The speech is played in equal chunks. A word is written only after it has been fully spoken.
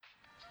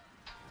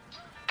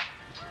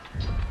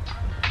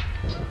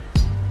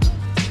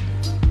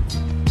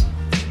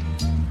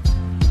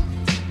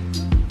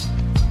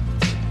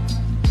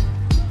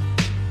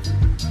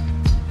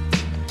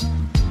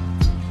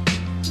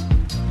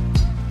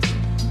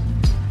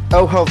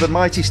Oh, how the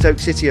mighty Stoke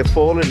City have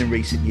fallen in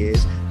recent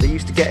years. They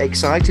used to get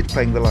excited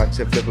playing the likes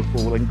of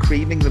Liverpool and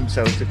creaming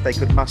themselves if they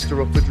could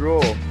master up a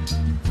draw.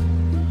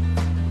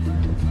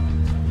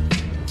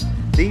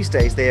 These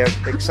days, they are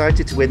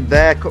excited to win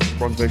their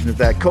wrong version of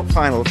their cup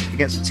final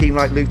against a team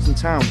like Luton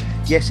Town.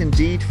 Yes,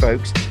 indeed,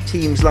 folks,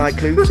 teams like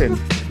Luton.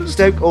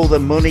 Stoke all the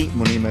money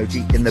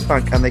emoji in the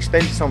bank, and they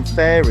spend it on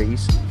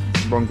fairies,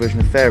 wrong version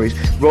of fairies,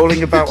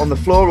 rolling about on the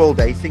floor all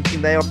day thinking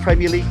they are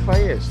Premier League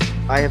players.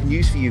 I have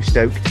news for you,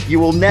 Stoke. You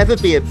will never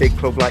be a big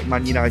club like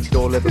Man United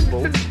or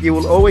Liverpool. You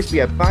will always be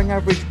a bang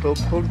average club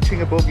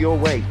punching above your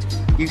weight.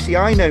 You see,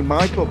 I know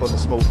my club are the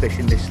small fish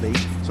in this league,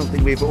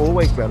 something we've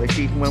always relished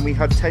even when we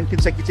had 10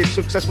 consecutive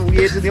successful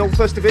years in the old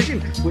First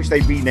Division, which they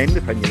renamed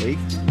the Premier League.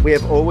 We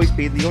have always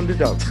been the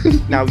underdogs.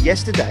 Now,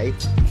 yesterday,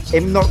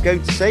 I'm not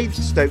going to say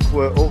Stoke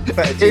were all the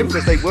better team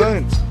because they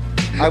weren't.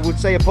 I would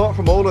say apart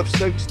from all of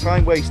Stoke's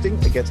time wasting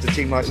against a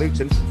team like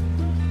Luton,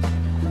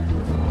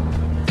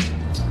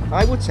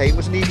 I would say it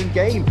was an even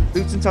game.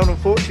 Luton Town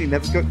unfortunately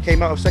never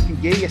came out of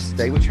second gear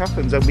yesterday, which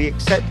happens, and we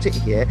accept it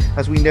here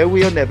as we know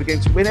we are never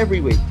going to win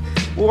every week.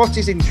 What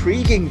is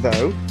intriguing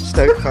though,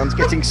 Stoke fans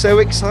getting so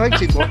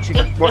excited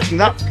watching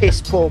that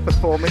piss poor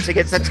performance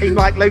against a team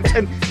like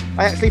Luton.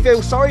 I actually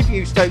feel sorry for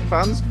you, Stoke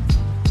fans.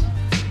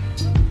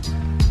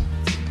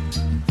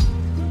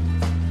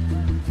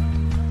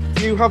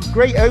 You have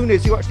great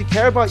owners who actually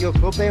care about your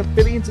club. They have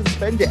billions and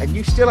spend it, and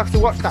you still have to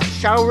watch that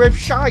shower of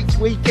shite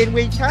week in,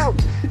 week out.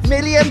 £1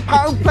 million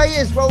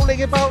players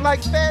rolling about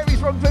like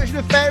fairies, wrong version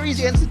of fairies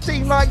against a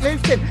team like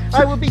Luton.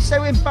 I would be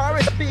so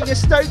embarrassed being a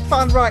Stoke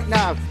fan right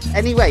now.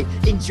 Anyway,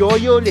 enjoy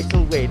your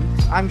little win.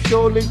 I'm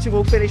sure Luton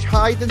will finish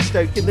higher than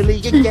Stoke in the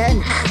league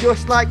again,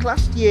 just like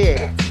last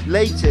year.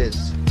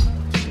 Laters.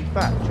 In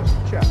fact, just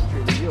a chat,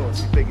 truly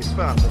yours, your biggest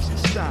fan. This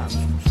is Stan.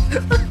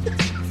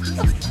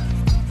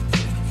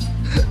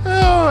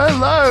 Oh,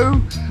 hello,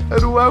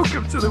 and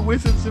welcome to the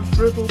Wizards of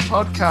Dribble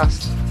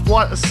podcast.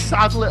 What a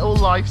sad little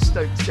life,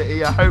 Stoke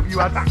City. I hope you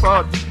had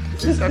fun.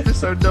 It's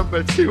episode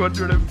number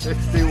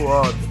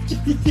 251.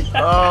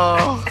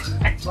 Oh,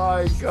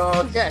 my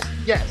God.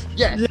 Yes.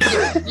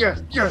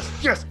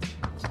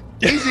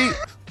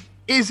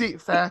 Is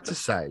it fair to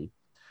say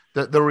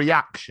that the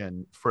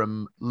reaction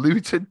from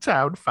Luton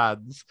Town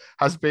fans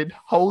has been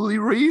wholly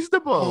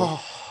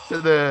reasonable to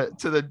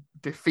the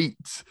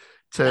defeat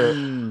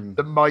to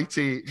the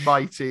mighty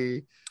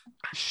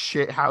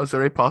shithouse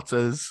Harry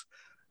Potters?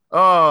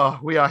 Oh,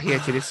 we are here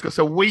to discuss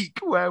a week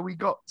where we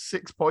got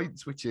 6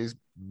 points, which is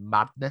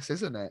madness,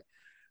 isn't it?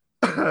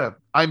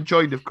 I'm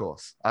joined, of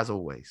course, as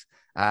always,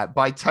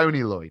 by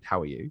Tony Lloyd.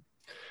 How are you?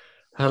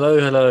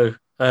 Hello.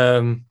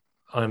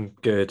 I'm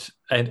good.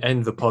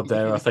 End the pod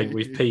there. I think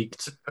we've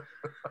peaked.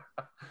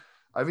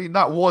 I mean,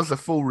 that was a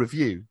full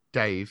review,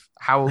 Dave.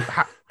 How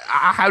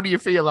do you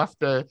feel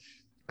after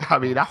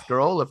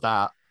all of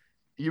that?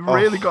 You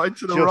really got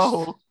into the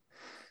role.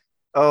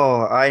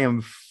 Oh, I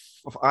am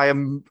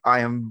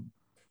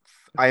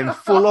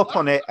full up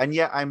on it, and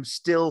yet I'm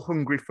still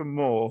hungry for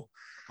more.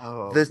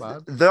 Oh,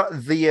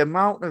 the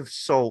amount of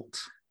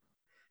salt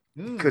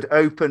could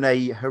open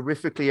a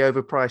horrifically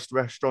overpriced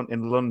restaurant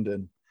in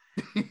London.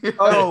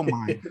 Oh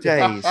my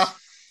days.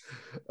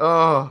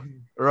 Oh,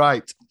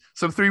 right.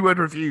 Some 3-word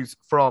reviews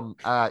from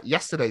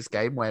yesterday's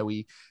game where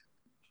we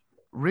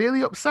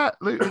really upset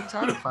Luton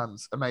Town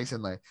fans,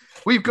 amazingly.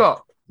 We've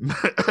got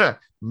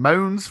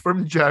moans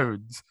from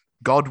Jones.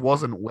 God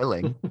wasn't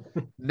willing.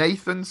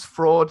 Nathan's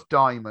fraud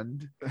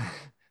diamond.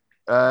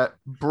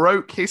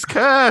 Broke his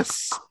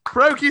curse.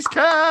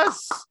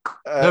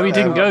 No, he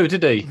didn't go,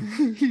 did he?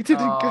 He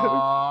didn't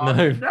go.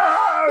 No.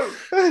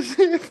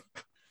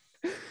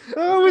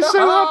 I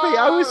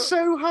was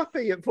so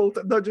happy at full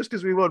time. Not just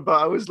because we won,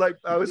 but I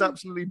was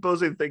absolutely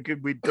buzzing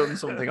thinking we'd done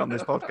something on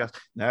this podcast.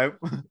 No.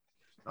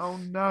 Oh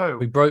no.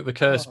 We broke the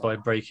curse by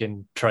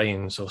breaking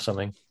trains or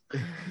something.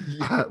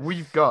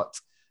 We've got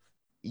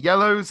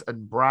yellows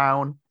and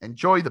brown.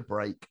 Enjoy the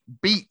break.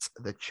 Beat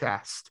the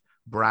chest.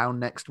 Brown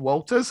next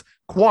Walters.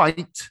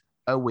 Quite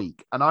a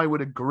week. And I would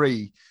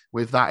agree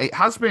with that. It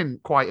has been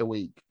quite a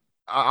week.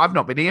 I've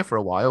not been here for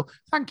a while.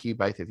 Thank you,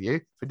 both of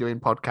you, for doing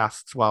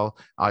podcasts while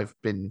I've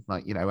been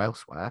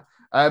elsewhere.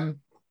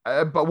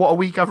 But what a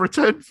week I've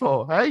returned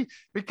for, hey?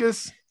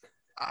 Because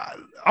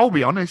I'll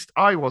be honest,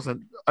 I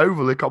wasn't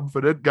overly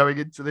confident going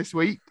into this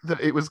week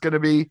that it was going to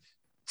be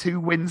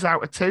 2 wins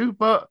out of 2,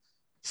 but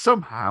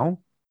somehow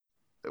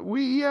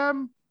we,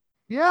 going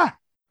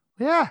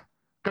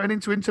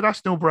into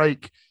international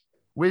break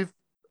with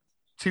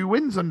 2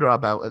 wins under our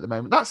belt at the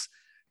moment. Let's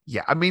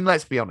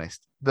be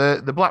honest.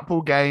 The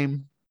Blackpool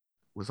game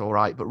was all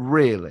right, but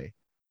really,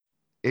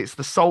 it's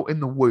the salt in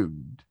the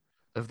wound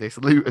of this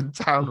Luton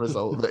Town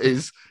result that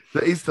is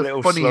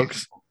the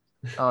funniest.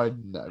 Oh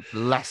no,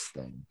 less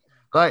thing.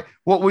 Like,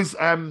 what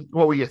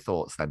were your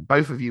thoughts then?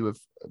 Both of you have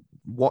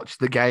watched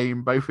the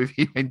game. Both of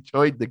you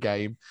enjoyed the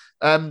game.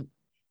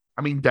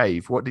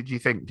 Dave, what did you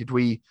think?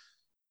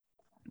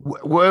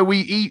 Were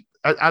we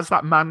as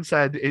that man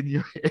said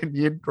in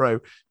the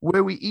intro?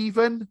 Were we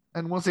even?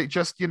 And was it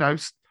just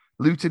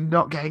Luton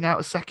not getting out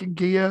of second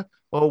gear,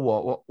 or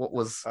what? What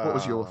was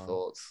your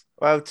thoughts?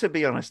 Well, to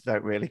be honest, I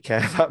don't really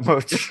care that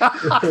much.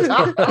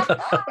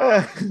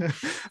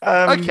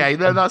 Okay,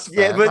 then that's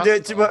fair. Yeah,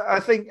 but I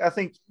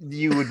think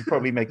you would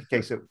probably make a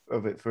case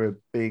of it for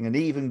being an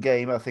even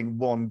game. I think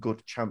one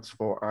good chance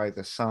for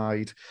either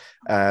side.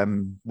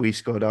 We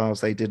scored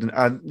ours, they didn't,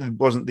 and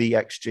wasn't the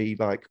XG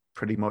like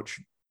pretty much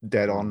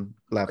dead on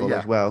level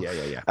as well?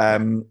 Yeah.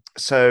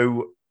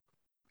 So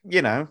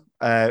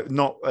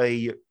not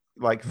a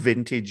like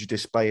vintage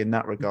display in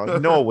that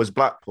regard. Nor was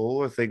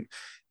Blackpool. I think.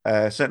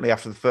 Certainly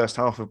after the first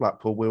half of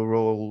Blackpool, we were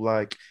all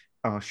like,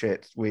 "Oh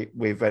shit,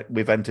 we've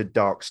entered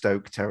dark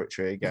Stoke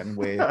territory again.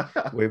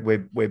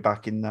 We're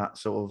back in that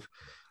sort of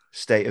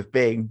state of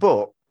being."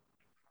 But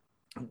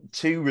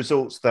two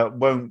results that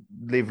won't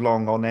live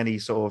long on any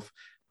sort of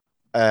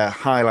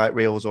highlight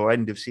reels or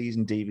end of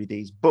season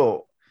DVDs,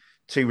 but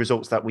two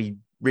results that we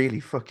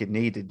really fucking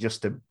needed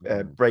just to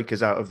break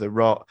us out of the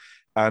rot.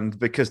 And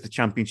because the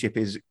Championship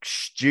is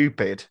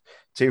stupid,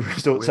 two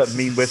results that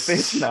mean we're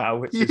fifth now,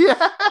 which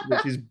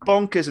is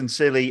bonkers and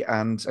silly.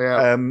 And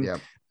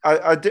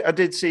I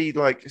did see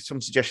like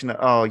some suggestion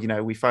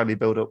that, we finally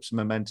build up some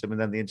momentum and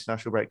then the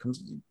international break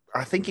comes.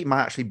 I think it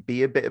might actually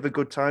be a bit of a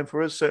good time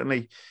for us.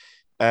 Certainly,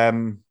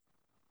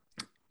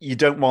 you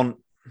don't want...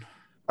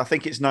 I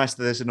think it's nice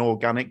that there's an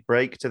organic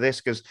break to this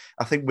because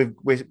I think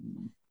we're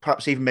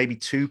perhaps even maybe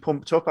too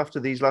pumped up after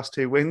these last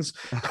two wins.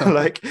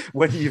 Like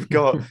when you've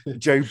got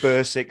Joe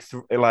Bursick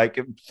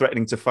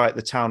threatening to fight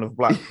the town of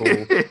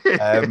Blackpool,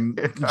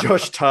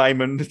 Josh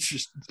Timon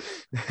just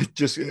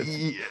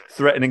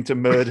threatening to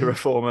murder a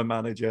former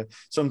manager.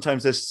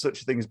 Sometimes there's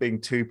such a thing as being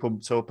too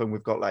pumped up, and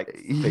we've got like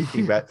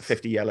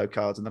 50 yellow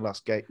cards in the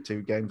last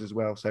two games as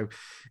well. So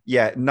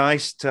yeah,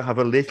 nice to have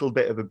a little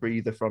bit of a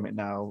breather from it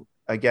now.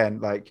 Again,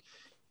 like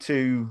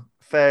two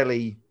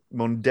fairly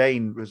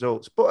mundane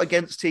results, but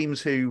against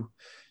teams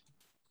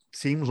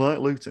like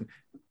Luton,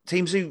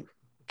 teams who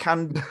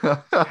can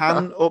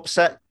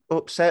upset,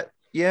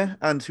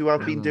 and who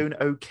have been doing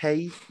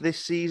okay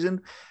this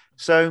season.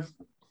 So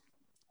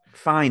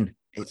fine,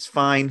 it's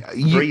fine.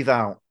 Breathe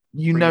out.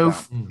 You know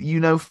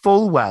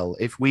full well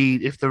if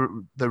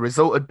the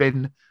result had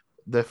been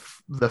the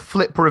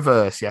flip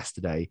reverse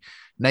yesterday,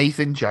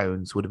 Nathan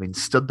Jones would have been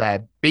stood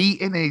there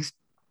beating his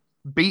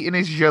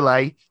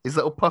gilet, his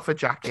little puffer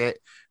jacket,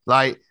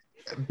 like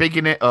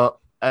bigging it up,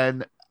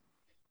 and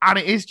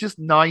it is just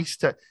nice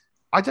to...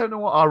 I don't know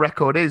what our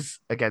record is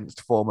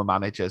against former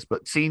managers,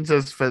 but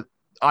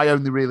I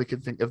only really can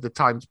think of the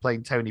times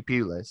playing Tony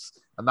Pulis,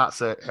 and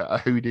that's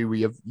a hoodoo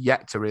we have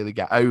yet to really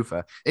get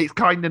over. It's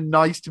kind of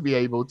nice to be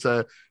able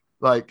to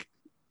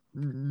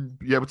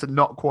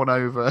knock one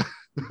over.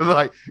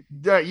 Like,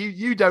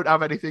 you don't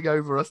have anything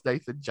over us,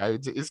 Nathan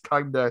Jones. It is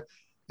kind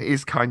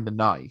of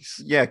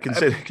nice. Yeah,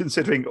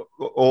 considering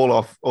all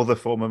of other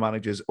former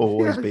managers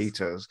always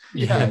beat us.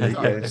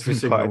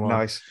 It's quite a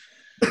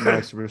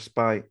nice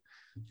respite.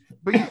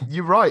 But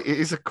you're right. It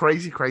is a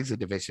crazy, crazy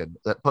division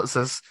that puts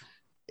us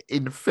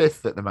in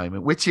fifth at the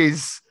moment, which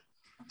is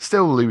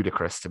still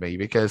ludicrous to me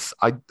because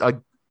I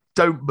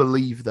don't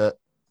believe that.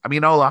 I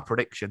mean, all our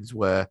predictions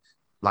were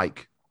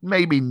like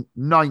maybe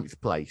ninth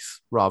place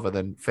rather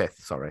than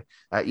fifth. Sorry.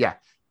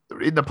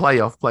 In the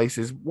playoff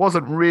places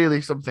wasn't really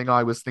something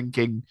I was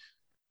thinking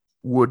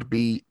would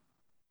be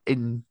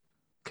in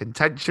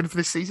contention for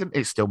this season.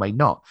 It still may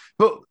not.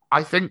 But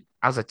I think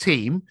as a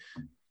team,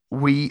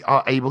 we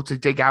are able to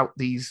dig out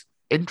these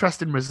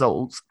interesting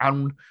results.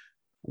 And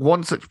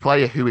one such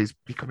player who is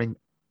becoming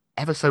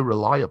ever so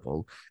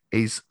reliable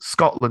is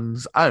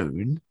Scotland's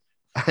own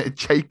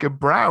Jacob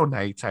Brown.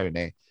 Hey,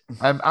 Tony.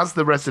 As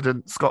the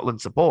resident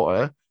Scotland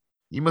supporter,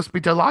 you must be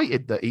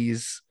delighted that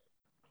he's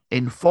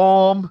in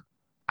form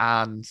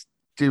and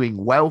doing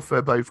well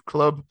for both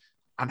club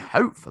and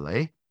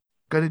hopefully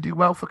going to do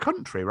well for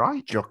country,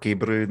 right? Jockey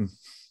Brown.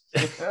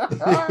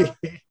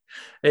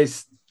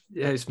 It's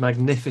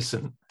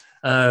magnificent.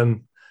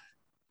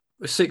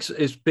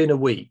 It's been a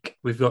week.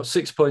 We've got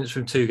 6 points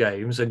from 2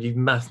 games, and you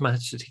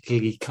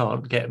mathematically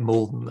can't get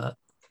more than that.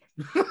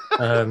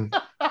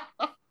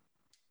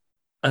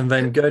 And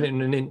then going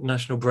in an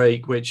international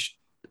break, which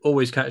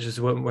always catches us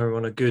when we're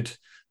on a good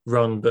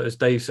run. But as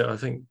Dave said, I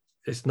think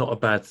it's not a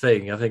bad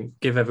thing. I think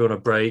give everyone a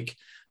break.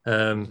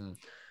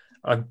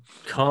 I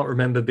can't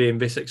remember being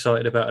this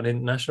excited about an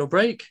international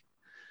break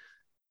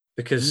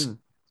because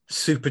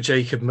Super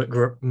Jacob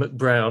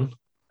McBrown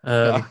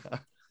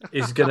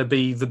is going to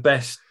be the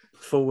best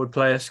forward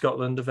player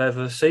Scotland have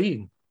ever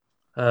seen.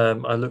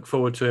 I look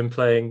forward to him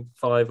playing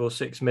 5 or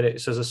 6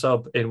 minutes as a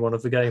sub in one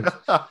of the games.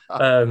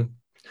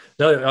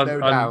 No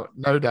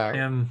doubt. I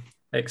am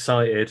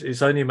excited.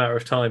 It's only a matter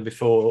of time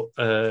before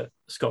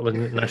Scotland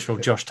international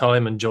Josh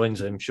Timon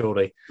joins him,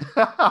 surely.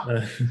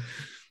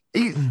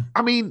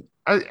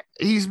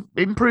 He's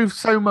improved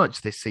so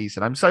much this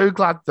season. I'm so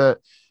glad that,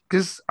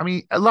 because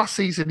last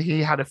season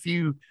he had a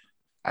few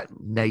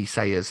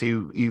naysayers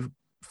who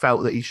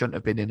felt that he shouldn't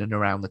have been in and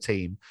around the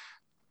team,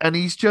 and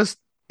he's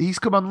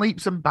come on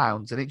leaps and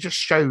bounds, and it just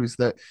shows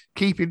that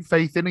keeping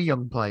faith in a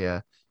young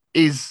player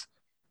is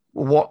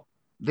what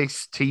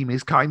this team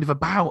is kind of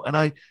about. And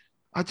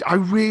I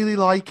really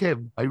like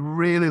him. I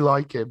really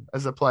like him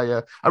as a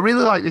player. I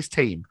really like this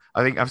team.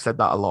 I think I've said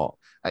that a lot.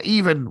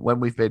 Even when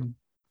we've been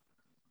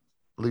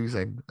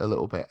losing a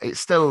little bit, it's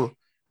still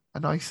a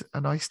nice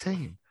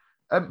team.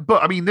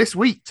 But I mean, this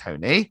week,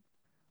 Tony,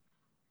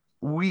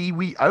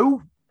 we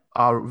owe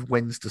our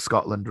wins to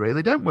Scotland,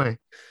 really, don't we?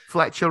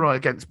 Fletcher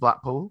against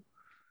Blackpool,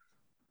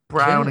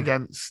 Brown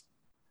against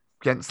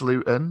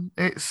Luton.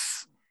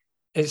 It's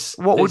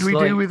what would we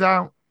do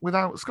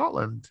without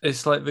Scotland?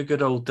 It's like the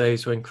good old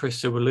days when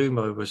Christian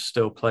Walumo was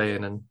still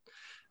playing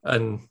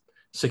and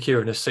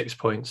securing us 6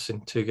 points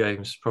in 2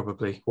 games,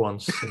 probably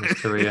once in his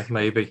career,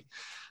 maybe.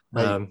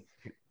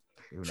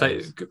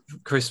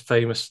 Chris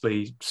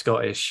famously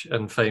Scottish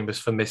and famous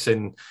for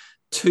missing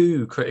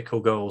 2 critical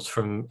goals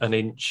from an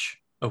inch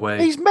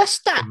away. He's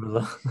messed up.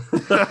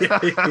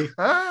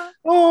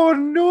 Oh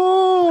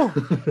no!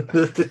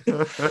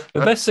 The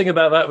best thing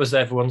about that was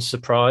everyone's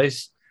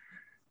surprise,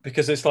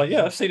 because it's like,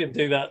 yeah, I've seen him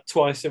do that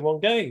twice in one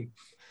game.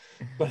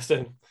 Bless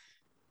him.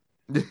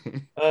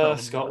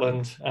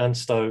 Scotland and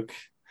Stoke.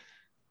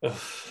 Ugh.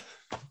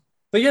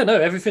 But yeah, no,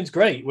 everything's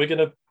great. We're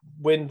going to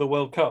win the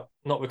World Cup,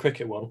 not the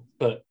cricket one,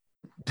 but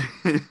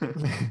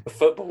the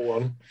football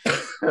one,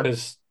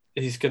 because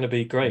he's going to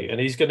be great and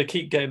he's going to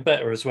keep getting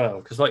better as well.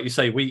 Because, like you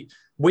say,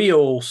 we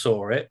all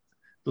saw it.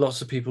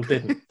 Lots of people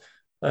didn't.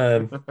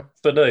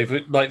 But no,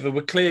 like there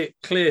were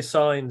clear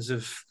signs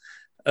of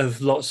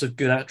lots of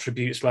good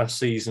attributes last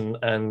season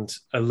and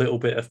a little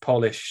bit of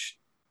polish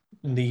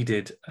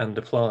needed and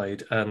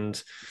applied.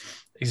 And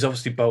he's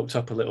obviously bulked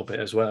up a little bit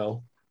as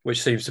well,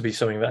 which seems to be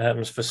something that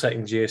happens for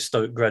second-year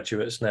Stoke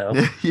graduates now.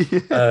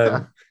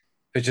 Yeah.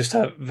 They just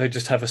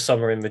have a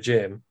summer in the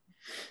gym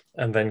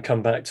and then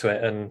come back to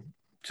it and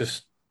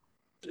just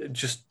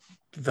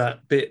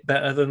that bit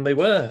better than they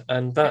were.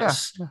 And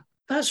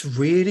that's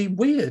really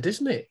weird,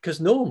 isn't it? Because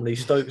normally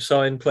Stoke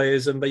sign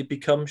players and they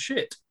become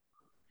shit.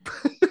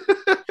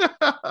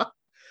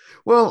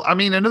 Well, I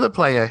mean, another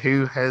player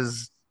who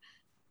has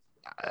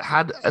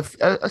had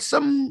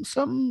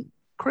some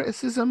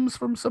criticisms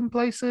from some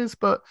places,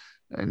 but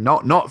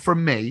not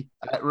from me.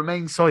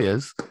 Romain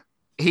Sawyers,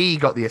 he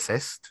got the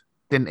assist,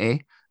 didn't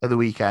he, at the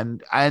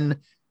weekend? And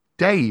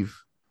Dave,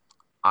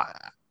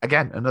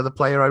 again, another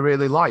player I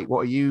really like.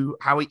 What are you?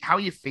 How are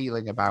you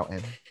feeling about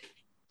him?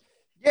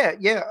 Yeah.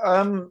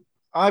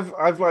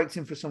 I've liked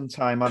him for some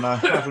time, and I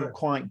haven't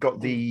quite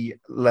got the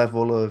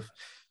level of,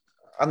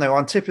 I don't know,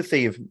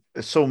 antipathy of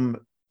some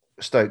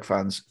Stoke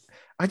fans.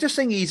 I just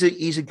think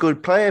he's a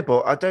good player,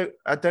 but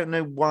I don't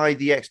know why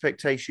the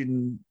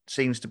expectation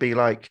seems to be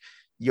like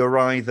you're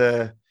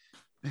either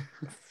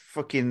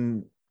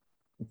fucking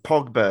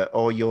Pogba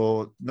or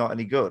you're not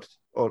any good.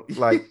 Or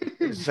like,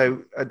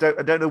 so I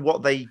don't know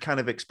what they kind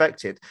of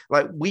expected.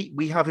 Like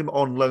we have him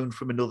on loan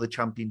from another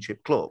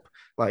championship club.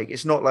 Like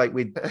it's not like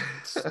we'd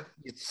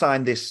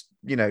signed this,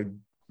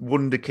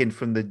 wunderkind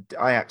from the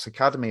Ajax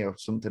academy or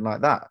something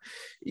like that.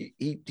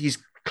 He's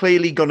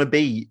clearly going to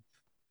be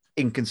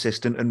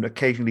inconsistent and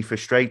occasionally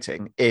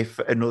frustrating if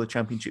another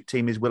championship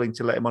team is willing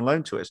to let him on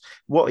loan to us.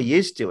 What he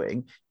is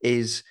doing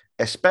is,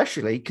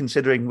 especially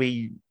considering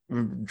we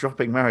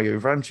dropping Mario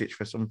Vrancic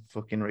for some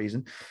fucking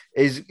reason,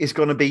 is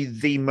going to be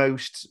the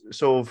most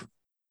sort of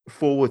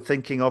forward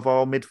thinking of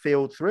our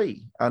midfield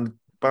 3. And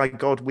by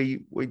God,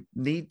 we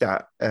need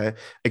that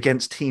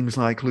against teams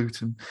like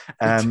Luton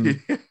and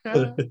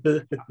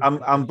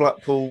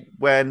Blackpool,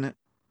 when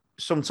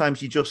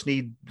sometimes you just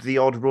need the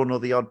odd run or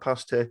the odd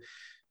pass to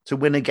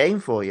win a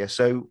game for you.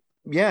 So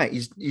yeah,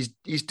 he's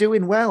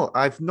doing well.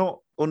 I've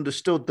not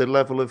understood the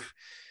level of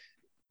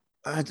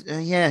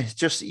he's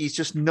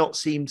just not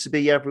seemed to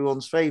be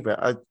everyone's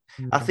favourite.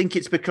 I think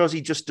it's because he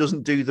just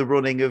doesn't do the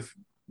running of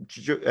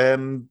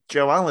Joe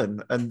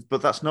Allen,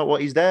 but that's not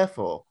what he's there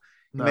for.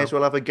 You may as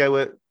well have a go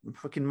at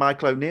fucking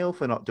Michael O'Neill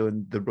for not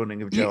doing the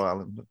running of Joe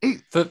Allen.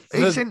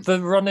 The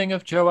running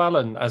of Joe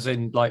Allen, as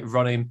in like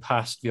running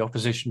past the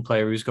opposition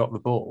player who's got the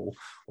ball,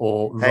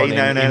 or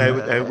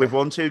no. We've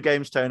won 2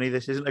 games, Tony.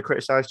 This isn't a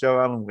criticise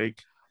Joe Allen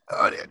week.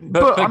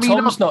 But I mean,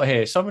 Tom's not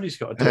here. Somebody's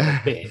got to do it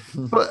a bit.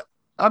 But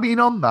I mean,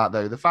 on that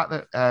though, the fact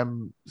that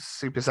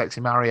Super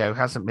Sexy Mario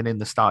hasn't been in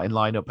the starting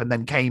lineup and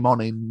then came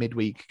on in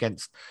midweek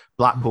against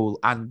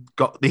Blackpool and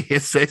got the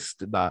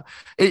assist and that,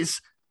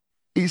 it's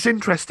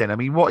interesting. I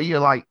mean, what are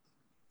your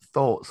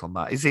thoughts on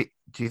that?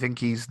 Do you think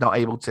he's not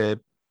able to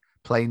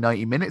play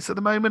 90 minutes at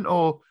the moment,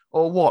 or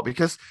what?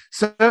 Because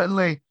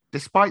certainly,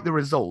 despite the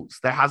results,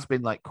 there has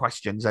been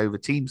questions over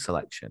team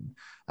selection,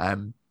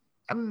 and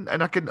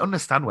I can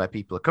understand where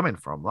people are coming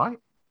from, right?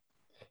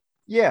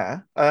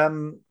 Yeah,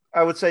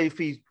 I would say if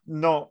he's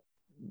not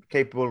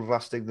capable of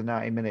lasting the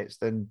 90 minutes,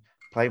 then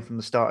play him from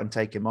the start and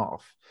take him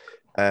off,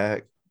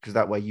 because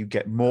that way you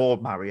get more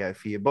Mario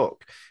for your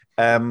buck.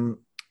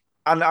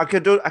 And I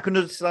could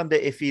understand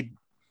it if he'd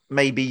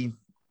maybe,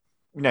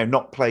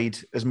 not played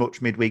as much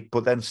midweek,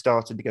 but then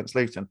started against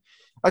Luton.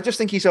 I just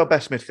think he's our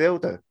best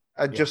midfielder.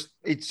 It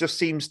just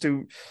seems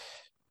to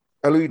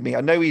elude me.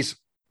 I know he's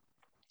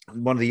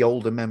one of the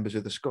older members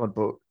of the squad,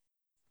 but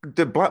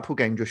the Blackpool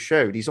game just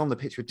showed he's on the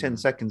pitch for 10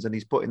 seconds and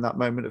he's put in that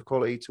moment of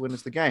quality to win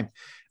us the game.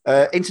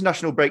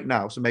 International break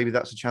now, so maybe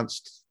that's a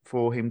chance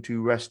for him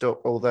to rest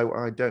up, although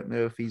I don't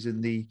know if he's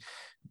in the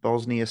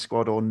Bosnia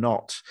squad or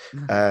not.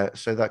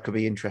 So that could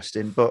be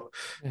interesting. But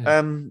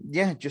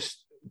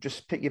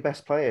just pick your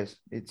best players.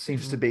 It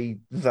seems to be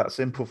that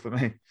simple for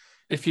me.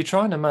 If you're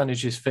trying to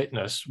manage his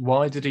fitness,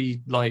 why did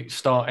he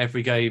start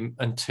every game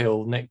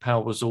until Nick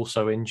Powell was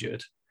also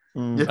injured?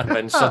 And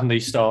then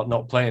suddenly start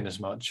not playing as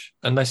much.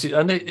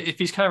 If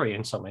he's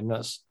carrying something,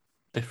 that's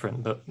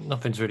different. But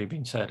nothing's really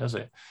been said, has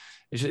it?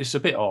 It's a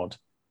bit odd.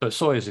 But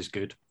Sawyers is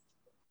good.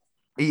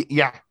 He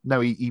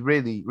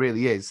really,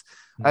 really is.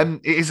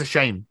 It is a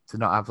shame to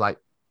not have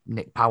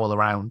Nick Powell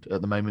around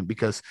at the moment,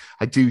 because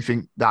I do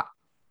think that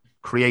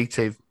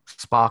creative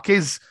spark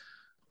is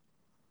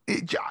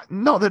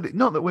not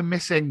that we're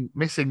missing.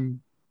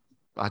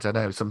 I don't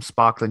know, some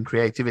sparkling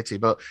creativity,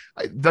 but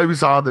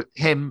those are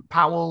him,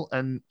 Powell,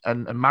 and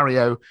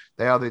Mario.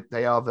 They are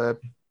the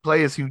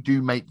players who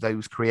do make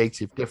those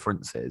creative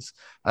differences.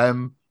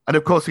 And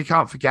of course, we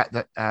can't forget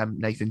that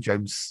Nathan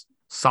Jones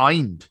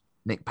signed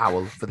Nick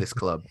Powell for this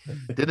club,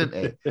 didn't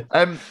he?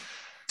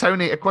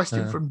 Tony, a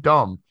question from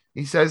Dom.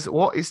 He says,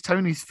 "What is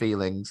Tony's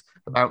feelings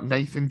about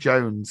Nathan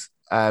Jones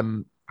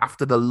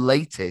after the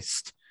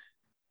latest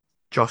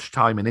Josh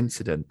Tymon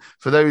incident?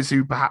 For those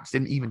who perhaps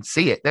didn't even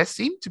see it, there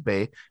seemed to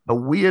be a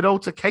weird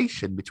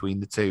altercation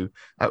between the two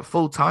at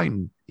full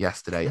time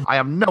yesterday. I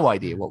have no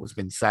idea what was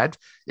being said.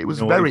 It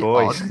was naughty very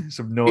boys. odd.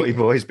 Some naughty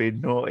boys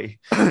being naughty.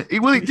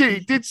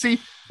 It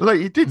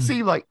did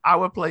seem like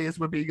our players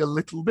were being a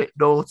little bit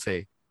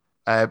naughty.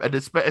 And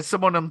as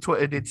someone on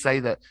Twitter did say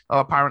that,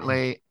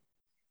 apparently,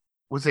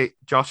 was it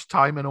Josh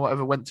Tymon or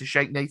whatever, went to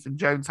shake Nathan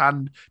Jones'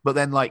 hand, but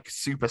then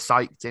super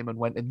psyched him and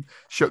went and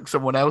shook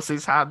someone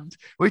else's hand,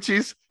 which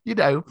is,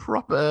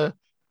 proper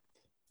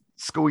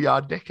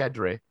schoolyard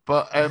dickheadery.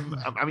 But I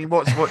mean,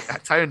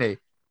 Tony?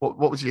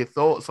 What was your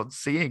thoughts on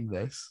seeing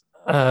this?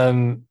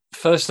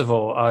 First of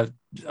all,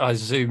 I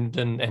zoomed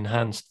and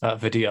enhanced that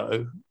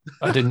video.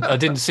 I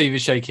didn't see the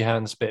shaky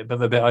hands bit, but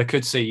the bit I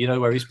could see,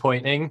 where he's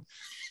pointing.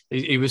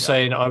 He was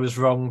saying, "I was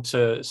wrong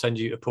to send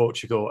you to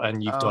Portugal,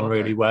 and you've done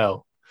really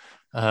well."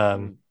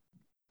 And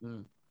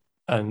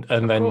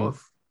then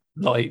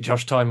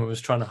Josh Tymon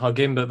was trying to hug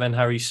him, but then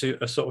Harry sort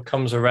of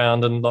comes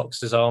around and locks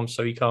his arms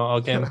so he can't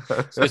hug him.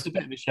 So it's a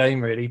bit of a shame,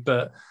 really.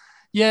 But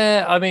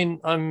yeah, I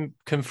mean, I'm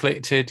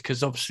conflicted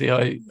because obviously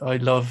I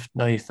love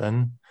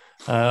Nathan.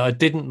 I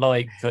didn't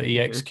like that he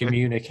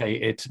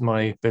excommunicated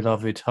my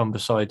beloved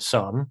Humberside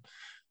son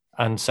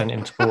and sent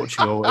him to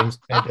Portugal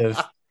instead of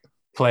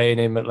playing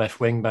him at left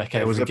wing back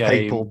every game. It was a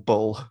papal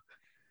bull.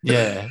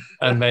 Yeah,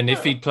 and then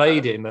if he'd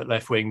played him at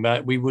left wing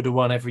back, we would have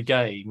won every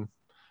game,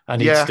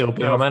 and he'd still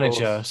be our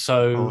manager. Course.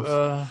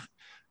 So,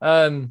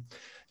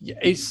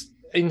 it's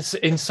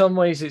in some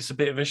ways it's a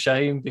bit of a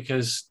shame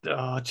because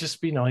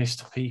just be nice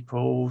to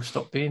people,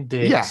 stop being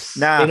dicks. Yes,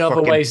 in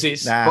other ways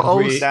it's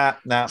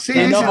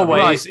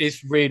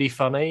it's really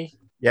funny.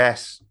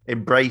 Yes,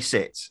 embrace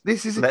it.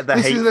 This is the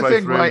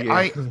thing,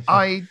 right?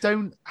 I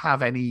don't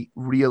have any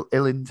real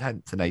ill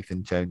intent to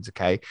Nathan Jones,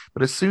 okay?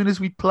 But as soon as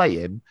we play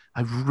him,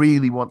 I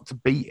really want to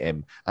beat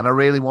him, and I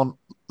really want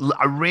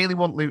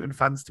Luton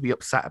fans to be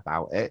upset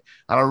about it,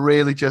 and I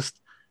really just,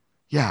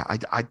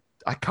 I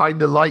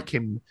kind of like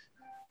him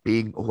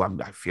being.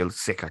 I feel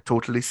sick. I'm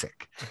totally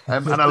sick,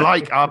 and I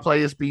like our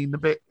players being a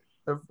bit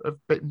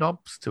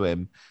knobs to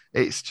him.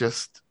 It's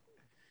just.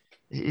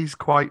 It is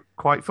quite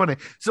funny.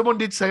 Someone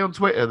did say on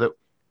Twitter that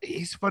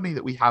it's funny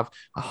that we have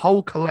a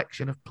whole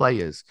collection of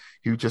players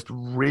who just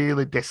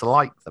really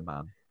dislike the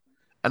man.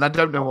 And I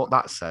don't know what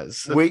that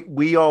says.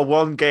 We are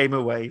one game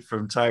away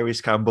from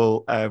Tyrese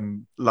Campbell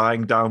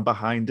lying down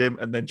behind him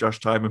and then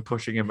Josh Tymon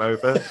pushing him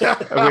over.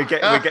 And we're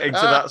getting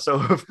to that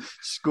sort of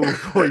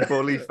schoolboy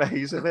bully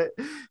phase of it.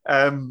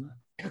 I'm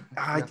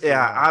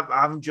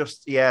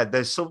just,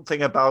 there's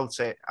something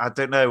about it. I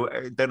don't know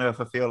if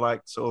I feel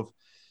like sort of,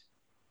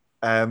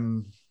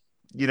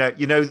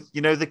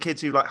 the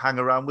kids who hang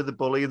around with the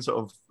bully and sort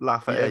of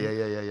laugh at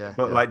him,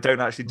 but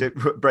don't actually do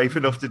brave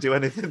enough to do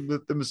anything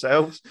with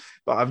themselves.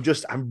 But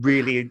I'm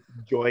really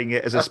enjoying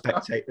it as a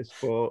spectator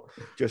sport,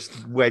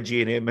 just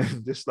wedging him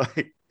and just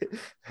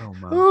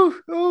oh,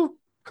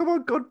 come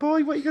on, good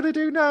boy, what are you gonna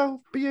do now?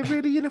 Be a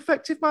really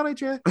ineffective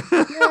manager.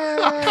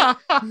 Yeah.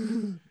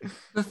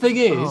 The thing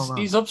is,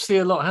 he's obviously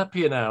a lot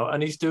happier now,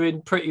 and he's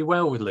doing pretty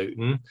well with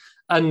Luton,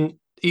 and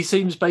he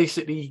seems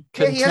basically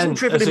content he hasn't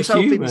driven as himself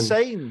a human.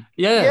 insane.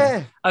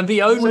 Yeah. And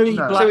the only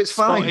black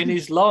spot fine. in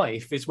his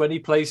life is when he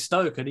plays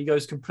Stoke and he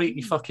goes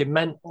completely fucking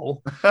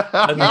mental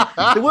and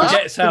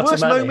gets how to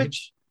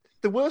manage.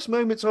 The worst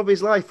moments of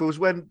his life was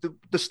when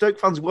the Stoke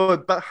fans were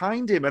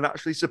behind him and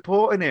actually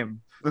supporting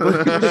him.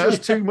 But it was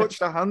just too much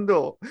to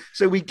handle.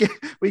 So we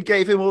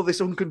gave him all this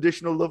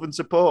unconditional love and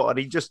support, and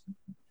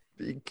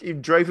he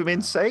drove him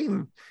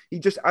insane.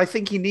 I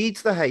think he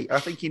needs the hate. I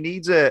think he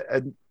needs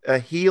a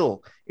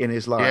heel in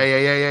his life.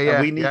 Yeah.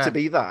 And we need to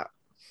be that.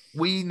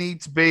 We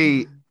need to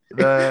be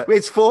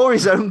it's for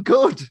his own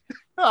good.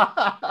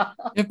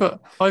 Yeah, but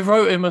I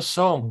wrote him a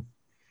song.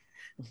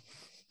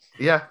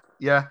 Yeah,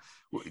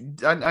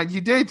 and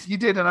you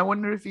did, and I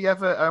wonder if he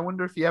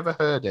ever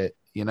heard it,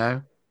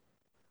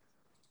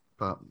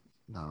 But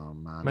no,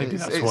 man, Maybe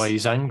that's why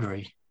he's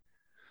angry.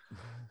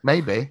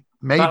 maybe.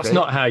 That's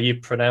not how you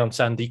pronounce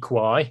Andy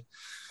Quay.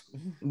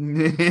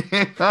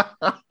 The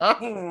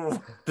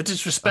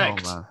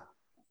disrespect. Oh,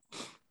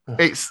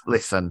 man.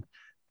 Listen.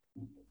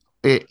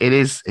 It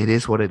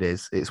is what it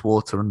is. It's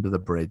water under the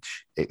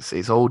bridge.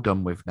 It's all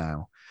done with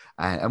now,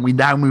 and we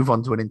now move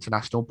on to an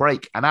international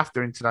break. And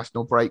after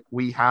international break,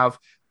 we have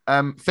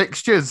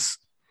fixtures,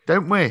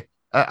 don't we?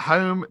 At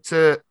home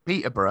to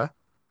Peterborough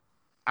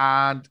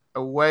and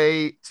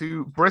away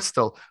to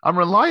Bristol. I'm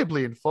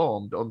reliably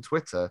informed on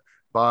Twitter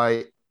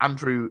by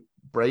Andrew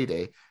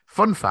Brady.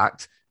 Fun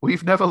fact: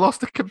 we've never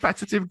lost a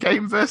competitive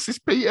game versus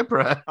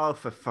Peterborough. Oh,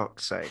 for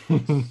fuck's sake!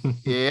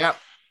 Yep.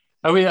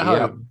 Are we at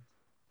home?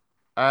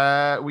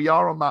 We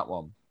are on that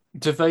one.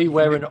 Do they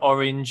wear an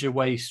orange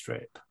away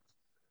strip?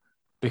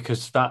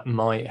 Because that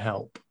might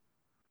help.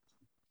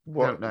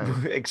 What?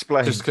 Don't know.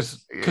 Explain. Just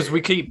because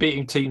we keep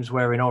beating teams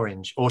wearing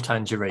orange or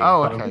tangerine.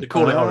 Oh, okay. They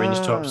call it orange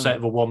to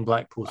upset the one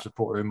Blackpool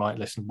supporter who might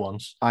listen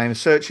once. I am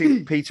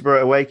searching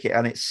Peterborough away kit,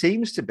 and it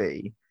seems to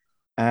be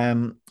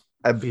a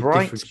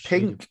bright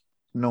pink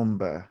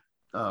number.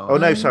 Oh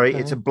no, sorry,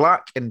 it's a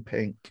black and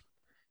pink.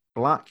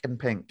 Black and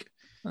pink.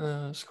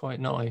 It's quite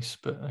nice,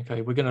 but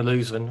okay, we're going to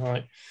lose then,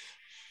 right?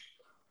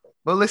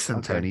 Well,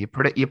 listen, Tony,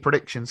 your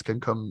predictions can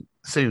come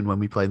soon when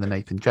we play the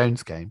Nathan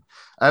Jones game.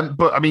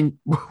 But I mean,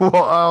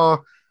 I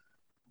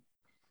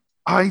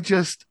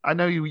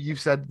know you've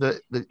said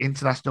that the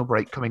international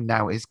break coming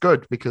now is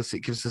good because it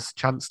gives us a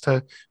chance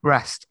to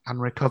rest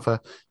and recover.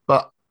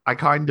 But I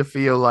kind of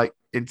feel like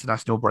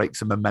international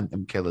breaks are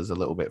momentum killers a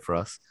little bit for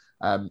us.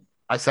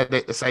 I said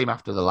it the same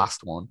after the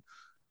last one.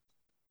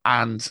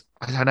 And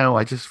I don't know,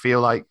 I just feel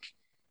like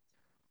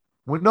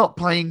we're not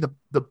playing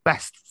the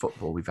best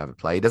football we've ever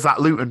played. As that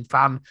Luton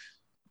fan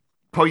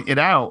pointed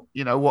out,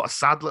 what a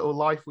sad little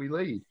life we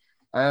lead.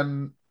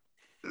 But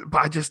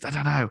I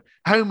don't know.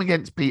 Home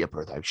against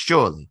Peterborough, though,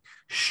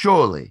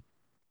 surely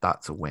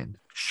that's a win.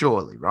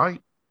 Surely,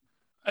 right?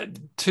 I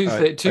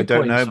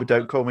don't know, but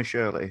don't call me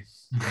Shirley.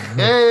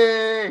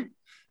 Hey!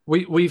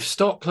 We've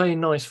stopped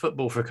playing nice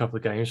football for a couple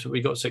of games, but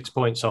we got 6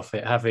 points off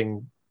it,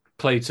 having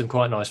played some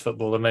quite nice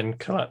football and then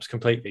collapsed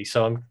completely.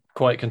 So I'm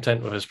quite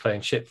content with us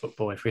playing shit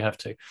football if we have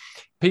to.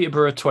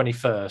 Peterborough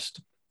 21st.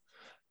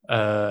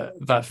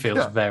 That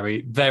feels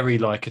very, very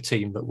like a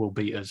team that will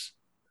beat us.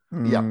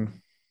 Yeah.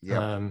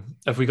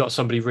 Have we got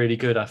somebody really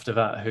good after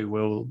that who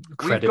will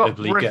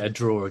creditably get a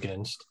draw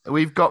against?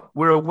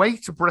 We're away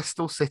to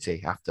Bristol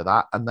City after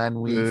that, and then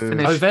we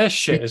finish. Oh, they're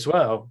shit as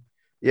well.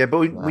 Yeah, but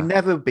we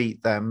never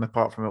beat them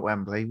apart from at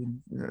Wembley.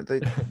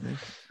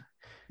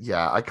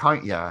 Yeah, I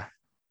can't. Yeah,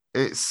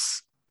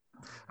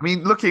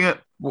 looking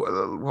at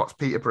what's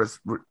Peterborough's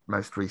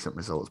most recent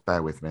results,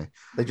 bear with me.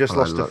 They just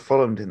lost to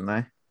Fulham, didn't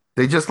they?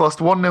 They just lost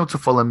 1-0 to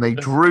Fulham. They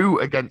drew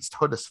against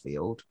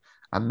Huddersfield.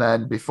 And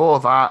then before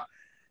that,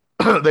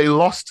 they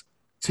lost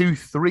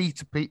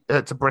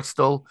 2-3 to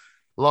Bristol,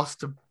 lost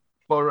to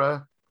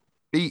Borough,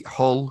 beat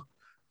Hull.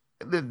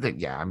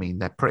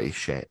 They're pretty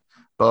shit.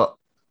 But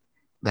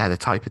they're the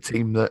type of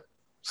team that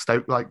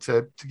Stoke like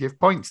to give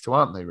points to,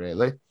 aren't they,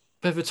 really?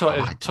 They're the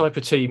type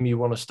of team you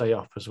want to stay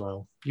up as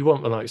well. You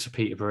want the likes of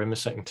Peterborough in the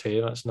second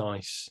tier. That's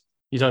nice.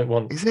 You don't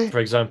want, for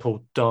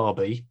example,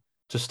 Derby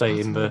to stay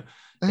in the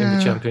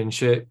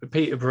Championship.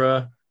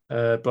 Peterborough,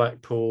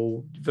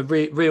 Blackpool, the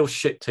real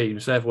shit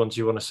teams, they're the ones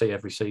you want to see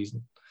every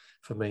season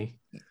for me.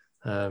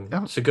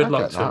 So good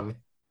luck to them.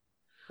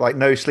 Like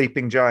no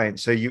sleeping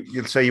giants. So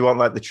you'll say you want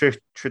like the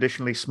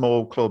traditionally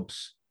small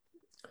clubs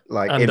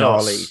like and in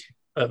our league.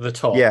 At the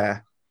top.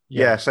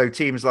 Yeah. So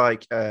teams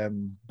like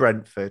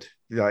Brentford,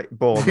 like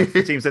Bournemouth,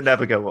 the teams that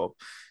never go up.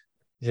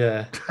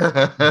 Yeah.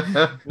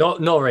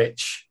 Not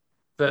Norwich.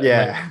 But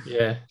yeah.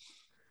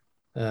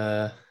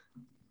 I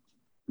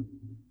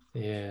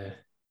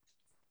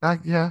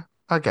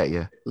get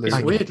you.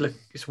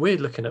 It's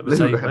weird looking at the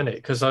table, isn't it?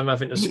 Because I'm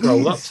having to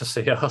scroll up to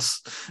see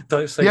us.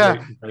 Don't say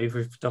Luton, Dave.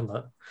 We've done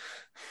that.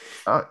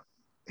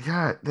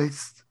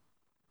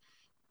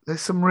 There's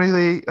some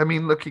really. I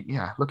mean, looking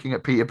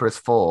at Peterborough's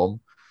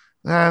form,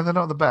 they're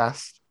not the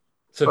best.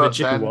 So the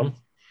jiggle one.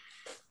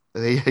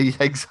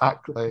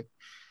 Exactly.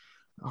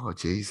 Oh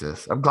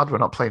Jesus! I'm glad we're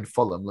not playing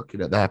Fulham.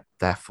 Looking at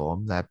their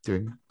form, they're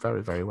doing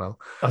very, very well.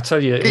 I'll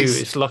tell you,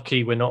 it's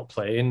lucky we're not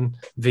playing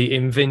the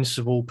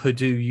invincible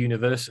Purdue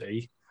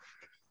University.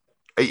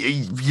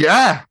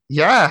 Yeah.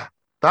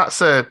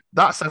 That's a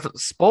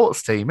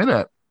sports team, isn't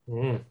it?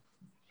 Mm.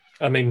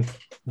 I mean,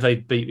 they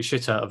beat the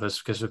shit out of us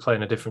because we're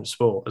playing a different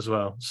sport as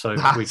well. So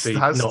we'd be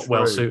not true.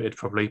 Well suited,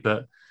 probably.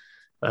 But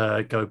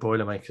go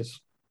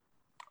Boilermakers.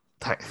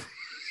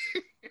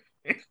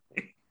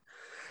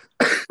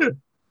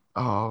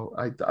 Oh,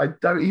 I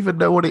don't even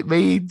know what it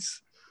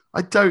means.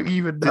 I don't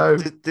even know.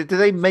 Do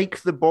they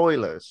make the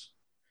boilers?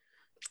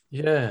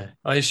 Yeah,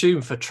 I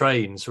assume for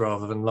trains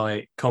rather than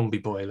like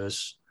combi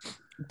boilers.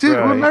 Do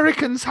Right.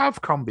 Americans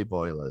have combi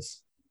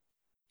boilers?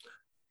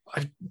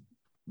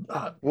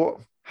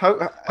 What? How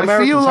feel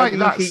Americans? like how do you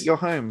that's- heat your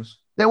homes?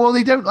 they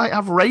don't like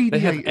have They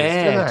radiators, have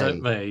air, do they?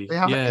 don't they? They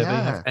have They air.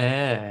 have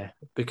air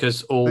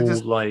because all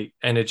just- like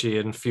energy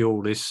and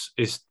fuel is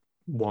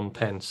 1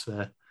 pence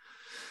there.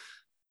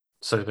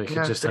 So they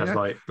could just have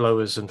like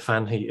blowers and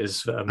fan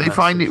heaters that are They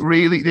find it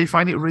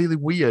massive. really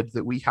weird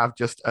that we have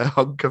just a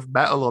hunk of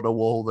metal on a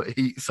wall that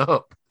heats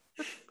up.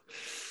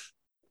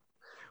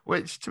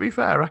 Which, to be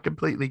fair, I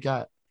completely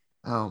get.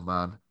 Oh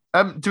man.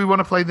 Do we want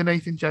to play the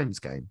Nathan Jones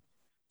game?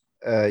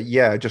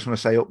 Yeah, I just want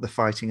to say up the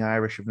Fighting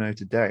Irish of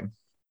Notre Dame.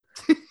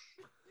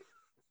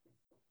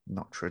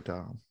 Notre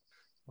Dame.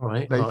 All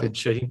right, Nathan. Martin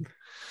Sheen.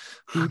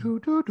 I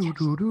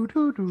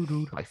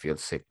feel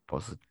sick.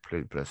 Plus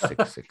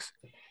 6.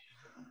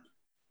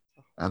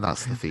 And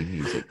that's the theme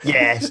music.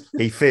 Yes,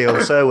 he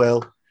feels so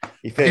ill.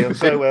 He feels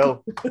so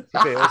ill. He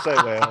feels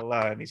so ill,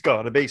 and he's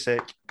going to be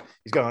sick.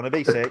 He's going to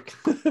be sick.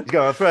 He's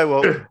going to throw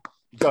up.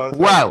 He's going to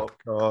throw up.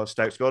 Oh,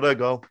 Stoke's got a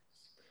goal.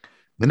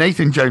 The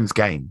Nathan Jones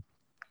game.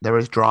 There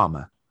is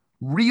drama,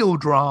 real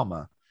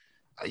drama.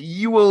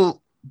 You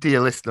will, dear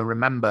listener,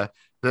 remember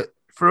that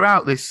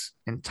throughout this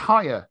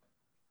entire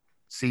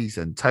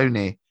season,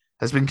 Tony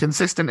has been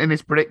consistent in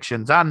his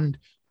predictions and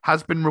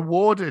has been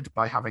rewarded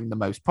by having the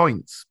most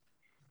points.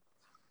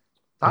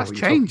 That's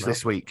changed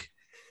this week.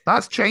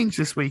 That's changed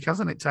this week,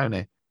 hasn't it,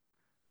 Tony?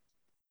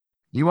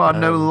 You are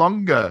no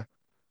longer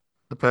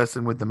the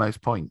person with the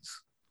most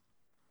points.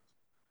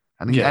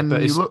 And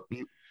it's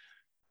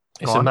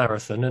a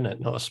marathon, isn't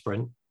it? Not a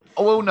sprint.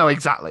 Oh well, no,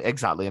 exactly,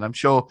 and I'm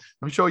sure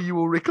you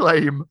will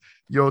reclaim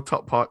your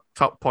top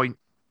point,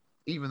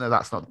 even though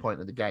that's not the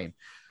point of the game.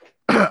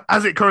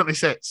 As it currently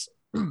sits,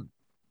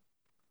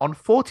 on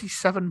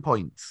 47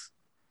 points,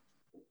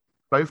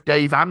 both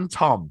Dave and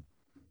Tom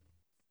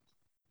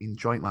in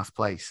joint last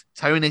place.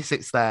 Tony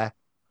sits there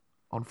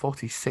on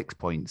 46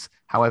 points.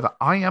 However,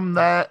 I am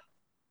there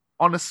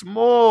on a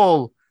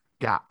small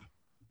gap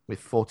with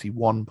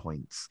 41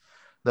 points.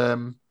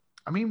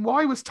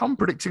 Why was Tom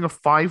predicting a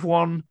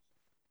 5-1?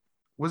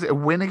 Was it a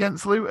win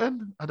against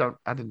Luton? I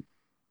didn't.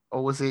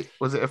 Or was it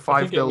a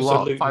 5-0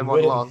 loss,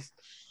 5-1 loss?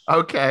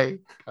 Okay.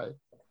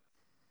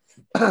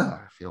 I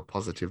feel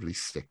positively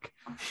sick.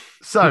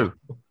 So,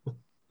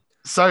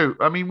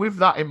 with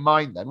that in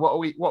mind, then what are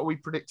we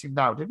predicting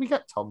now? Did we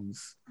get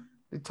Tom's?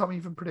 Did Tom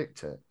even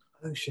predict it?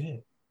 Oh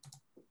shit,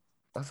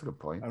 that's a good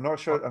point. I'm not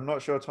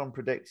sure Tom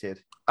predicted.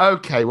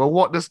 Okay, well,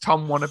 what does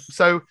Tom want to?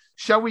 So,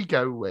 shall we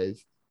go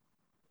with?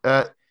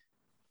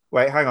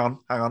 Wait, hang on.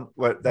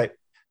 Wait,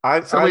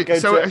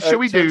 shall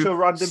we do a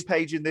random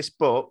page in this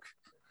book?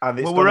 And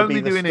it's we're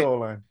only be doing it.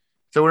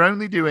 So we're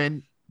only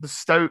doing the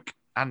Stoke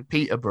and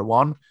Peterborough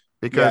one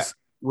because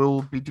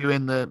we'll be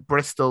doing the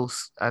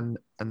Bristol's and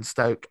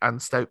Stoke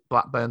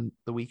Blackburn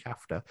the week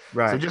after.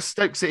 Right. So just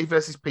Stoke City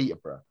versus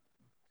Peterborough.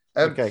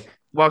 Okay.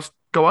 Well,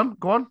 go on.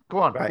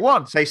 Right. Go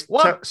on. Say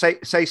stop.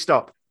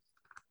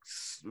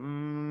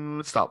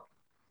 Stop.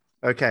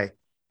 Okay.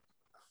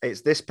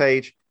 It's this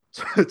page.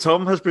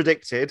 Tom has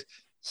predicted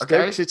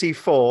Stoke City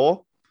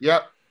 4.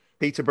 Yep.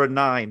 Peterborough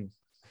 9.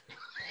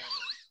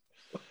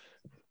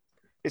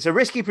 It's a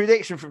risky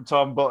prediction from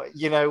Tom, but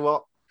you know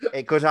what?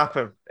 It could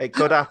happen. Dave,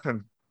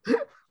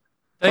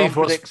 Tom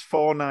predicts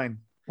 4-9.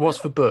 What's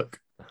the book?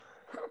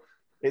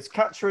 It's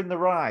Catcher in the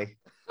Rye.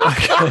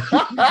 Okay.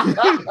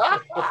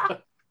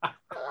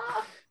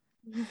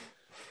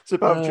 It's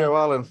about Joe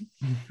Allen.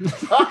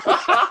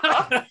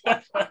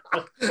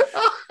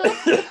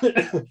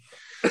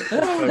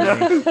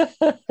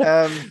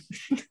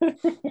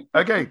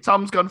 Okay,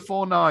 Tom's gone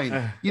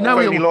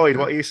 4-9. Lloyd,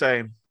 what are you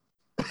saying?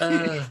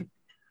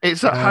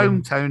 It's at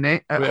home,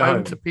 Tony. At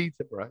home to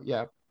Peterborough.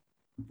 Yeah.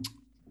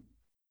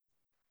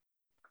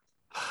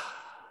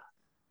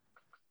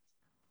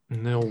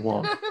 Nil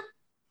 1.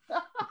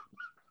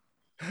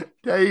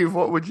 Dave,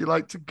 what would you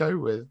like to go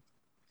with?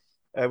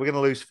 We're going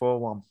to lose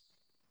 4-1.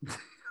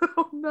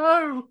 Oh,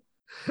 no.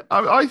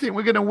 I think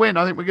we're going to win.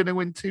 I think we're going to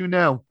win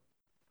 2-0.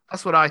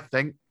 That's what I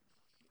think.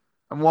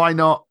 And why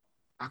not?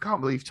 I can't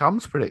believe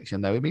Tom's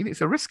prediction, though. I mean,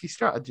 it's a risky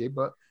strategy,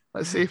 but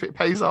let's see if it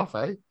pays off,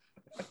 eh?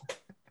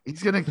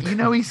 He's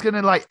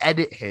gonna like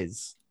edit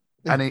his,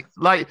 and it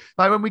like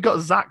when we got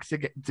Zach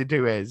to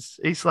do his,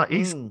 he's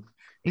gonna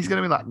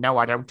be like, no,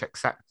 I don't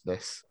accept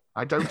this.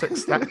 I don't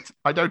accept.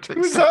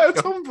 Was that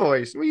a Tom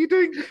voice? Were you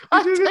doing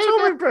a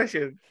Tom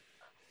impression?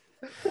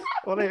 I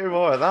want to hear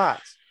more of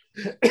that.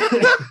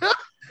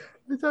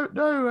 I don't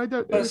know.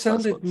 That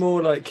sounded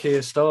more like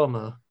Keir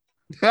Starmer.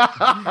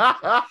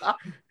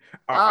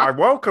 I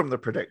welcome the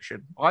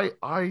prediction. But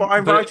I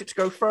invite it to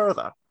go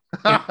further.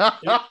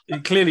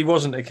 It clearly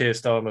wasn't a Keir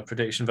Starmer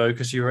prediction, though,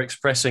 because you were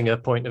expressing a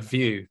point of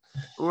view.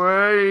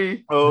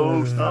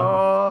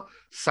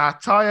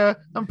 Satire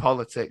and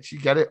politics. You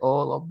get it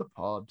all on the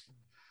pod.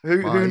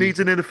 Who needs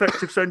an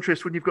ineffective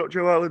centrist when you've got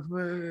Joe Allen?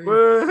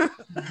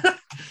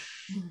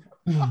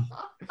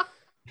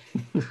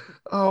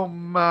 Oh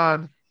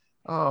man.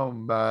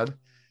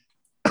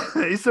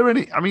 Is there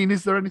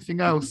anything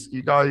else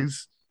you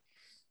guys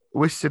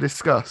wish to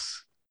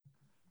discuss?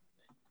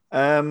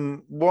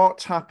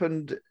 What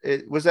happened?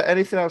 Was there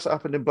anything else that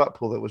happened in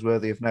Blackpool that was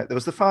worthy of note? There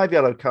was the 5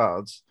 yellow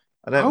cards.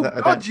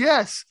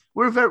 Yes,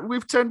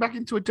 we've turned back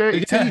into a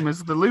dirty team,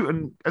 as the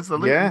Luton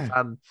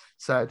fan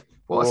said.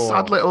 What a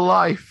sad little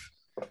life.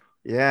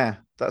 Yeah,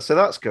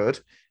 that's good.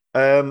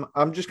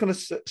 I'm just going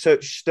to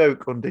search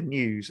Stoke under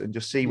news and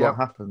just see what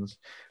happens.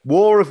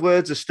 War of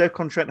words at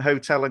Stoke-on-Trent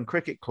Hotel and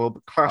Cricket Club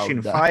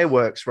clashing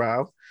fireworks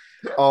row.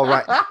 All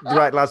right,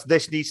 lads.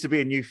 This needs to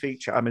be a new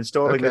feature. I'm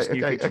installing this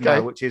new feature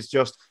now, which is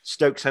just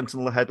Stoke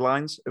Sentinel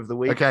headlines of the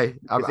week.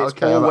 Always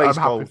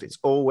gold. It's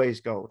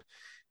always gold.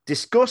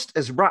 Disgust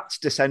as rats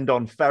descend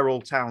on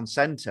Feral Town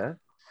Centre.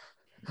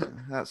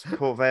 That's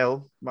Port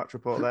Vale match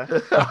report there.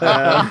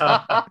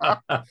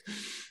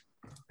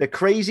 The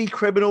crazy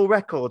criminal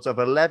records of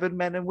 11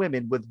 men and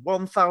women with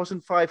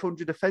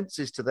 1,500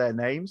 offences to their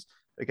names.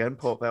 Again,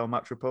 Port Vale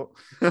match report.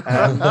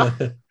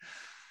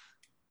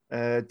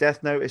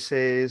 Death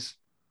notices.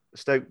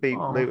 Stoke beat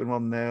Luton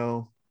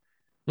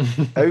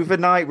 1-0.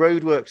 Overnight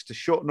roadworks to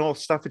shut North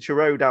Staffordshire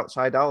Road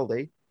outside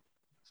Aldi.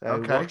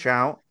 So watch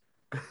out.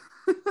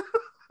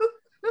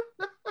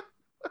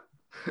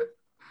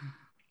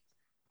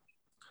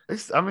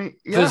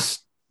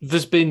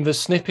 There's been the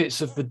snippets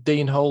of the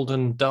Dean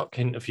Holden Duck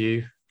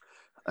interview.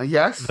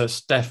 Yes.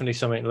 That's definitely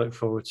something to look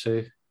forward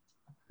to.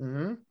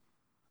 Mm-hmm.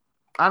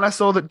 And I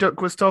saw that Duck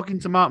was talking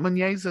to Mark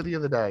Muniesa the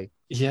other day.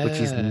 Yeah. Which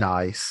is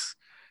nice.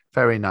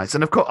 Very nice.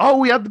 And of course,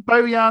 we had the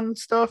Bojan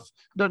stuff.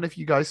 I don't know if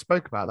you guys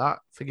spoke about that.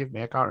 Forgive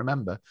me, I can't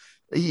remember.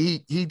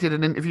 He did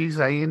an interview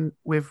saying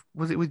was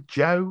it with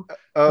Joe?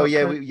 We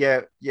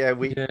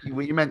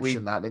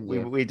mentioned that, didn't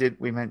you?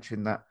 We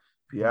mentioned that.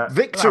 Yeah.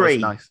 Victory.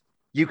 That was nice.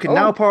 You can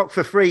now park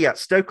for free at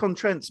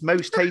Stoke-on-Trent's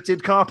most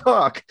hated car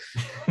park.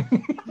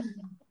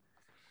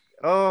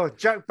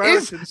 Jack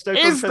Barrington,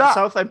 Stoke-on-Trent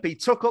South MP,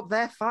 took up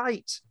their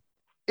fight.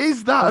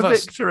 Is that a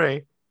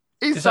victory?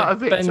 Is that a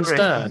victory? Ben's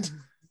dad?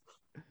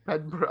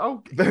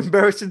 Ben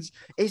Barrington's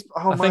is.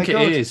 Oh, my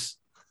God. It is.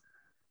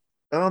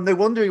 Oh, no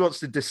wonder he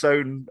wants to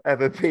disown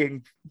ever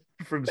being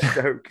from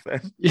Stoke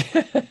then.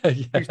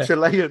 He's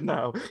Chilean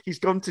now. He's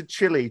gone to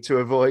Chile to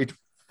avoid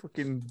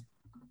fucking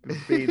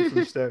being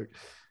from Stoke.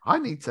 I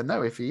need to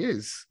know if he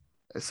is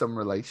some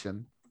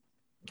relation.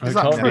 It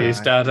can't be his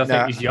dad. I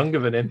think he's younger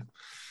than him.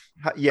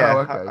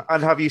 Yeah.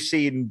 And have you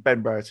seen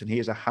Ben Brereton? He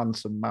is a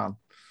handsome man.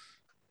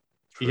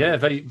 True. Yeah,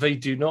 they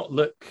do not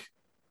look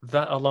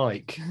that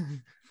alike.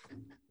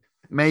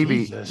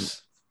 Maybe.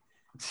 Jesus.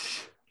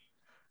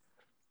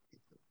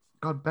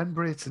 God, Ben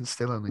Brereton's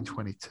still only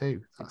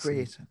 22.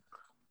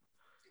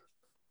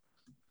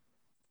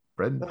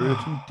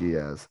 Brereton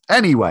Diaz.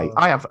 Anyway,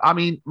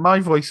 my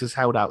voice has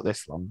held out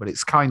this long, but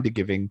it's kind of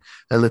giving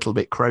a little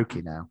bit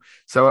croaky now.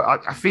 So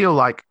I feel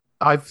like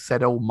I've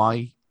said all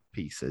my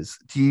pieces.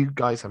 Do you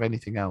guys have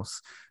anything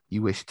else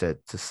you wish to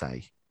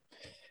say?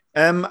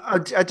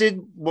 I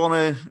did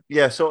want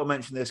to, sort of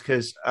mention this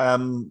because,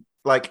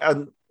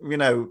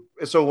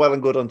 it's all well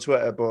and good on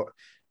Twitter, but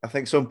I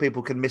think some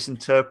people can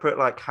misinterpret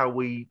like how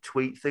we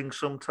tweet things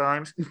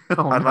sometimes.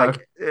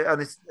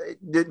 This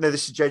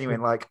is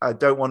genuine. Like, I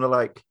don't want to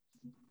like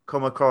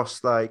come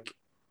across like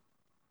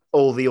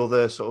all the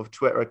other sort of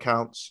Twitter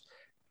accounts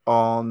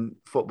on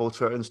football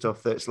Twitter and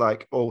stuff that's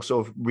like all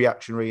sort of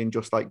reactionary and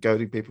just like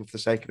goading people for the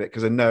sake of it.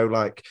 Because I know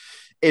like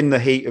in the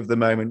heat of the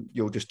moment,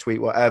 you'll just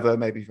tweet whatever.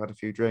 Maybe you've had a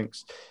few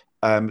drinks.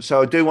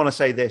 So I do want to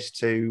say this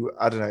to,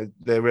 I don't know,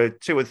 there were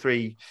 2 or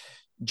 3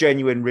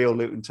 genuine, real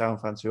Luton Town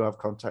fans who have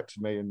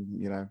contacted me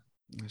and,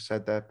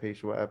 said their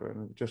piece or whatever.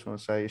 And I just want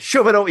to say,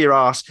 shove it up your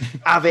arse.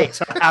 Have it,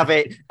 have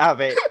it,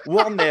 have it.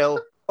 1-0,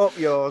 up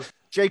yours.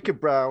 Jacob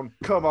Brown,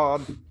 come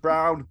on.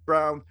 Brown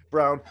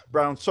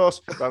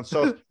sauce.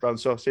 Brown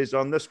sauce is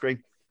on the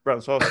screen.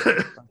 Brown sauce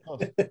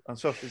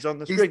is on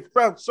the screen.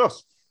 Brown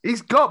sauce.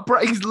 He's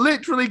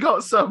literally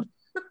got some.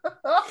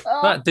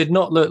 That did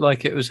not look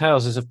like it was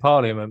Houses of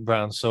Parliament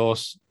brown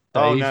sauce,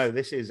 Dave. Oh no,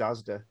 this is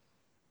Asda.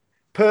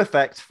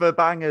 Perfect for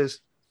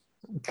bangers.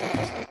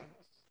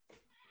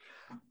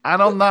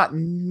 And on that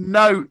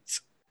note,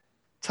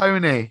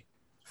 Tony,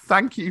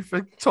 thank you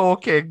for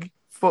talking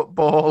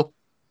football.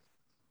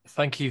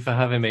 Thank you for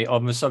having me.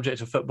 On the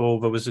subject of football,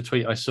 there was a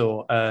tweet I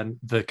saw, and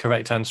the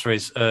correct answer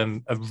is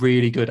a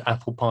really good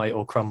apple pie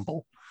or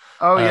crumble.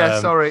 Oh, yeah,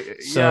 sorry.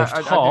 Served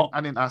hot.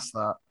 I didn't ask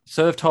that.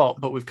 Served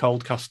hot, but with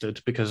cold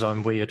custard, because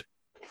I'm weird.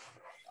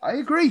 I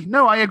agree.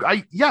 No, I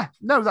agree.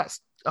 That's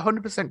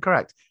 100%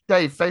 correct.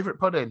 Dave, favourite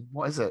pudding?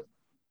 What is it?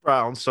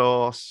 Brown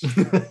sauce.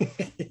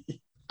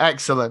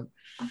 Excellent.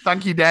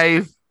 Thank you,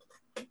 Dave.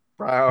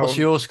 Brown. What's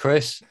yours,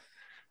 Chris?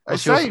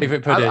 What's your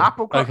favourite pudding?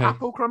 Apple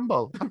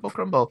crumble. Apple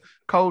crumble.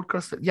 Cold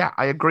custard. Yeah,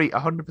 I agree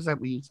 100%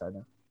 with you,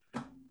 Tony.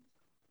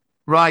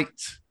 Right.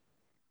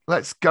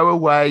 Let's go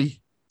away.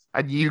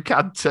 And you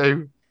can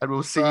too. And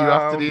we'll see you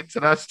after the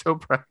international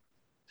break.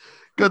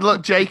 Good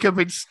luck, Jacob,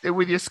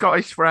 with your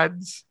Scottish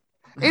friends.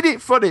 Isn't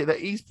it funny that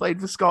he's played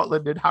for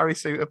Scotland and Harry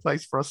Suter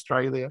plays for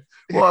Australia?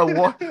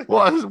 What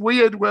a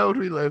weird world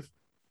we live.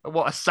 And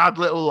what a sad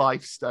little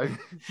life, Stoke.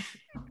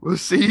 We'll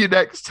see you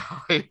next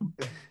time.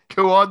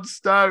 Go on,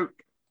 Stoke.